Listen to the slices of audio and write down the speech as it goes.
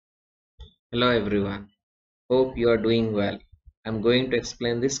Hello everyone, hope you are doing well. I'm going to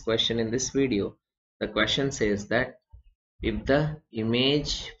explain this question in this video. The question says that if the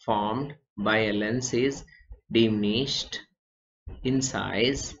image formed by a lens is diminished in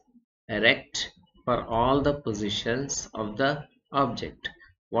size, erect for all the positions of the object,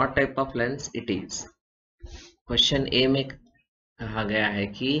 what type of lens it is? Question ए में कहा गया है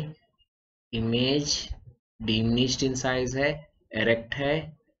कि image diminished in size है, erect है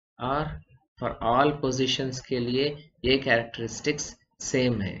और for all positions के लिए ये कैरेक्टरिस्टिक्स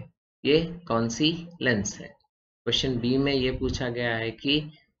सेम है। ये कौन सी लेंस है? क्वेश्चन बी में ये पूछा गया है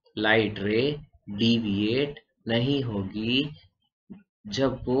कि लाइट रे डिविएट नहीं होगी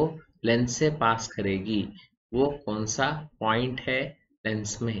जब वो लेंस से पास करेगी, वो कौन सा पॉइंट है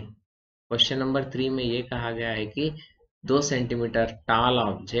लेंस में? क्वेश्चन नंबर 3 में ये कहा गया है कि 2 सेंटीमीटर टाल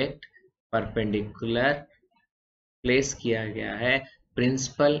ऑब्जेक्ट परपेंडिकुलर प्लेस किया गया है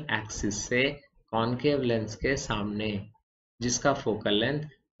प्रिंसिपल एक्सिस से कॉनकेव लेंस के सामने, जिसका फोकल लेंथ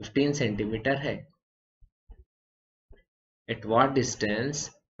 15 सेंटीमीटर है। At what distance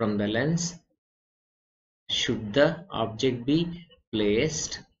from the lens should the object be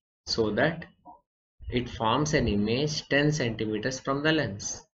placed so that it forms an image 10 centimeters from the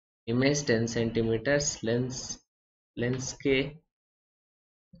lens? Image 10 centimeters lens के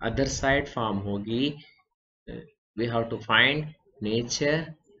other side form होगी। We have to find nature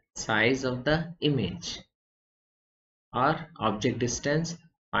size of the image और object distance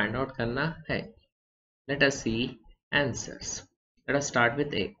find out करना है। Let us see answers. Let us start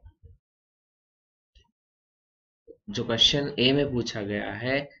with A. जो question ए में पूछा गया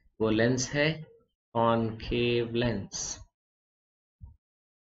है वो लेंस है concave lens.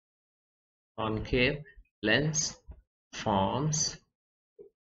 Concave lens forms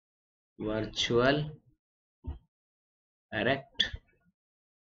virtual, erect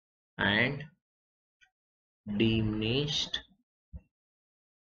and diminished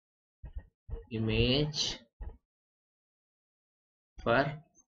image for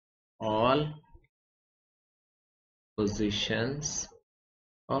all positions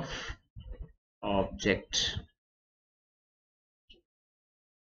of object।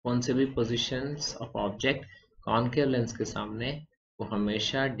 कौन से भी positions of object concave lens के सामने वो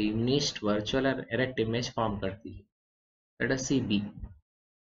हमेशा डिमिनिश्ड, वर्चुअल और एरेक्ट इमेज फॉर्म करती है। Let us C B.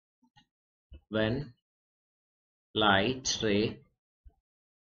 When light रे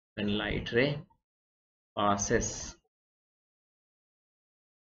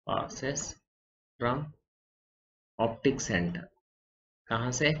passes from ऑप्टिक सेंटर।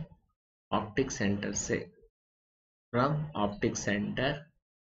 कहाँ से? ऑप्टिक सेंटर से। From optic centre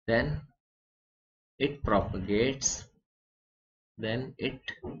then it propagates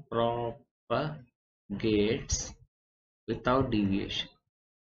without deviation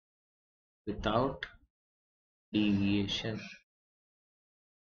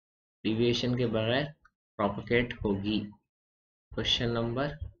deviation के बगैर propagate होगी। Question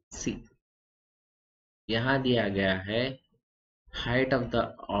number C. यहाँ दिया गया है हाइट ऑफ द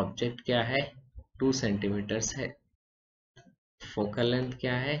ऑब्जेक्ट क्या है? 2 सेंटीमीटर्स है। फोकल लेंथ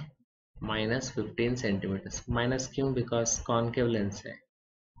क्या है? -15 सेंटीमीटर्स। माइनस क्यों? बिकॉज कॉनकेव लेंस है।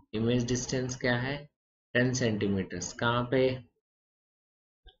 इमेज डिस्टेंस क्या है? 10 सेंटीमीटर्स। कहाँ पे?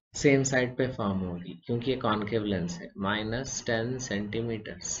 सेम साइड पे फॉर्म होगी क्योंकि ये कॉनकेव लेंस है। -10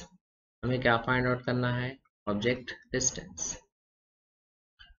 सेंटीमीटर्स। हमें क्या फाइंड आउट करना है? Object distance.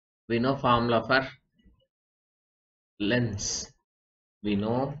 We know formula for lens. We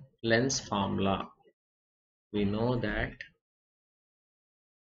know lens formula. We know that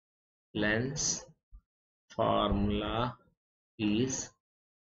lens formula is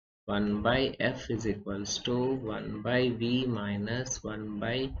 1 by f is equals to 1 by v minus 1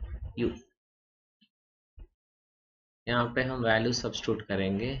 by u। यहाँ पे हम value substitute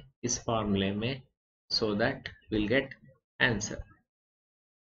करेंगे इस फॉर्मूले में so that we'll get answer।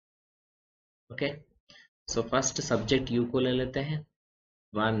 Okay, so first subject u को ले लेते हैं।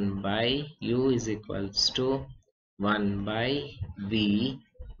 1 by u is equals to 1 by v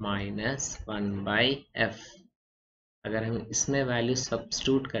minus 1 by f। अगर हम इसमें वैल्यू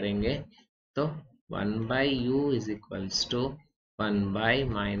सब्स्टिट्यूट करेंगे तो 1 by u is equals to 1 by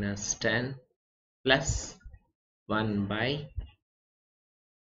 -10 plus 1 by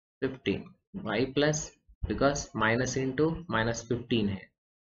 15। y plus because minus into -15 है।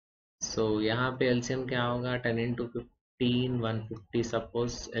 सो यहाँ पे एलसीएम क्या होगा? 10 इंटू 15 150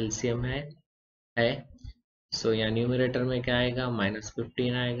 सपोज एलसीएम है। सो यहाँ न्यूमरेटर में क्या आएगा?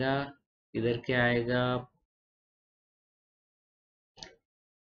 -15 आएगा। इधर क्या आएगा?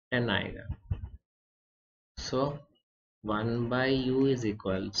 10 आएगा। सो 1 by u is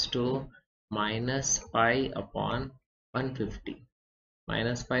equals to minus pi upon 150,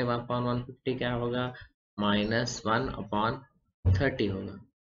 minus pi upon 150 क्या होगा, -1/30 होगा।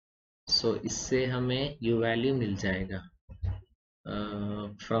 सो इससे हमें u वैल्यू मिल जाएगा।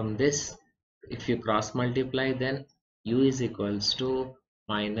 From this, if you cross multiply, then u is equals to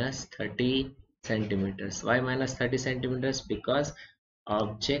 -30 centimeters. Why -30 centimeters? Because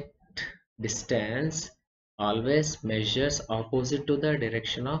object distance always measures opposite to the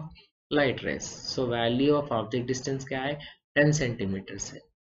direction of light rays. So value of object distance क्या है, 10 centimeters है।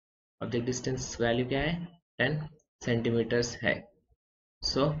 object distance value क्या है, 10 centimeters है।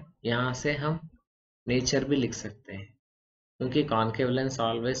 so यहाँ से हम nature भी लिख सकते हैं, क्योंकि कॉनकेव लेंस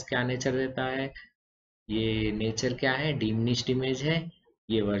ऑलवेज क्या नेचर देता है, ये नेचर क्या है, डिमिनिश्ड इमेज है,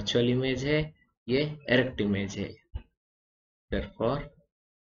 ये वर्चुअल इमेज है, ये एरेक्ट इमेज है। therefore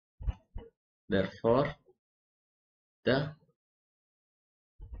therefore the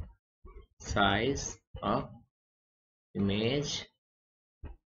size of image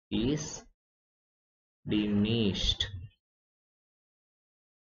is diminished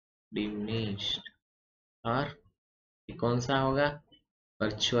diminished और ये कौन सा होगा,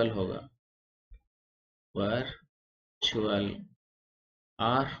 वर्चुअल होगा, वर्चुअल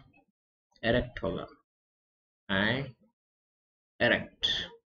और एरेक्ट होगा, and erect,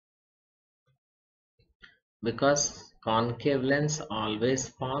 because concave lens always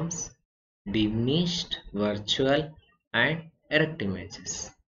forms diminished, virtual and erect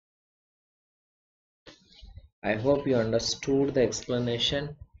images. I hope you understood the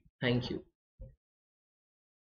explanation. Thank you.